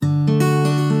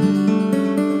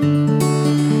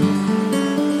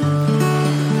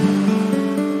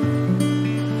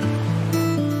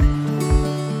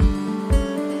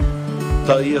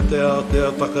ia te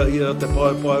taka ia te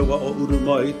pai wa o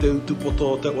urumai te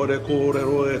utupoto te ore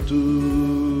kōrero e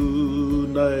tū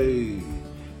nei.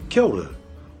 Kia ora.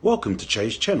 Welcome to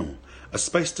Chase Channel, a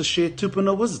space to share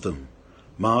tupuna wisdom,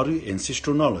 Māori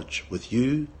ancestral knowledge with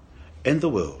you and the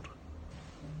world.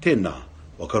 Tēnā,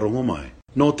 wakarongo mai.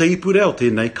 Nō te ipureo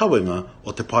tēnei kawenga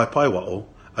o te pai wao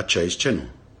a Chase Channel.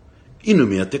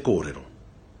 Inumia te kōrero.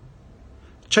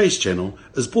 Chase Channel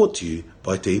is brought to you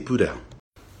by Te Ipureo.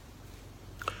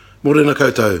 Morena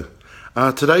koutou.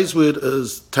 Today's word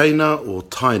is teina or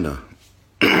taina.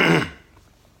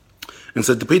 And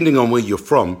so depending on where you're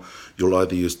from, you'll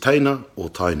either use teina or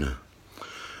taina.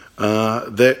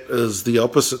 That is the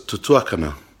opposite to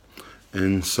tuakana.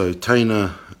 And so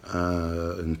teina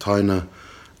and taina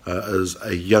is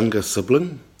a younger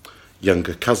sibling,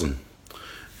 younger cousin.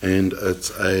 And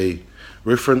it's a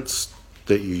reference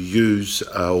that you use,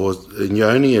 and you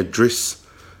only address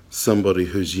somebody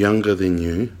who's younger than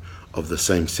you of the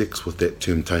same sex with that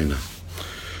term teina.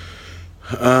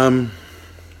 And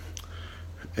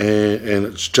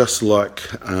it's just like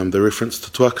the reference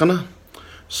to tuakana,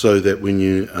 so that when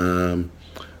you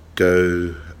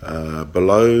go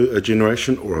below a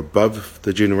generation or above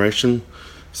the generation,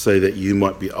 say that you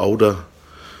might be older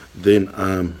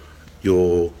than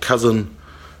your cousin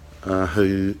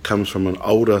who comes from an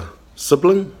older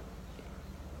sibling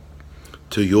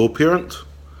to your parent,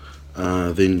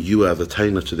 then you are the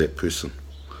teina to that person.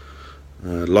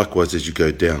 Likewise as you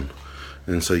go down.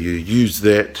 And so you use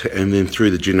that, and then through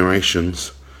the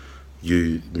generations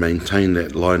you maintain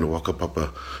that line of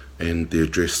whakapapa and the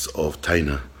address of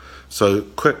teina. So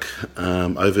quick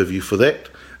overview for that.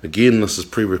 Again, this is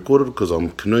pre-recorded because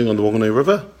I'm canoeing on the Whanganui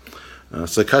River.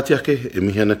 So ka te ake, e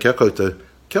mihi ana kia koutou,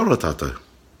 kia ora tātou.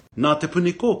 Nā te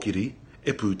puni kōkiri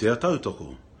e pūtea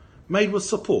tautoko, made with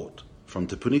support from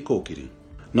Te Puni Kōkiri.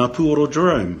 Nā Puoro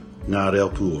Jerome, ngā reo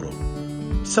Puoro.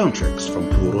 Soundtracks from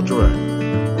Puoro Jerome.